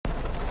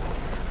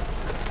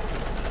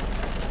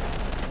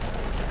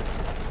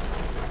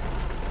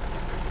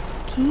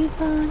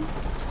Keep on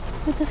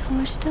with the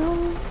force,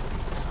 don't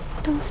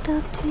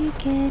stop till you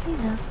get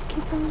enough.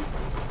 Keep on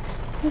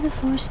with the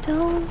force,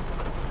 don't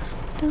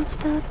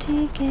stop till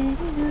you get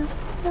enough.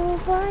 No,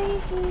 why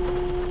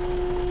here?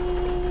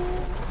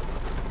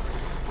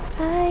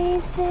 I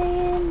ain't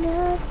saying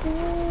nothing.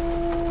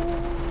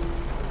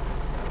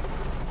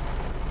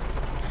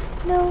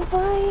 No,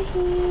 why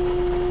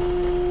here?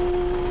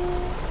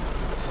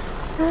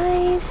 I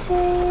ain't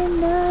saying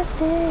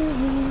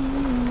nothing.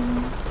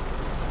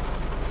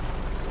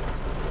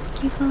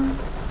 Keep on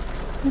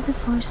with the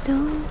force,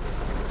 don't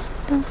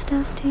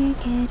stop till you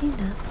get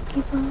enough.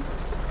 Keep on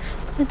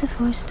with the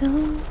force,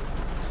 don't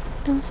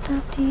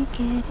stop till you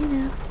get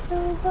enough.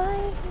 No, why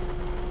here?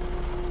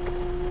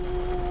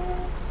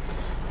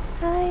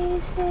 I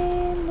ain't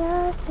saying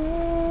nothing.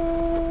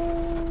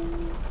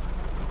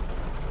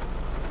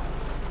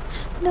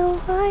 No,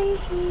 why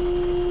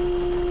here?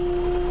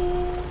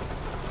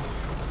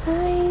 I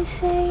ain't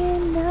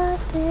saying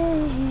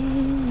nothing.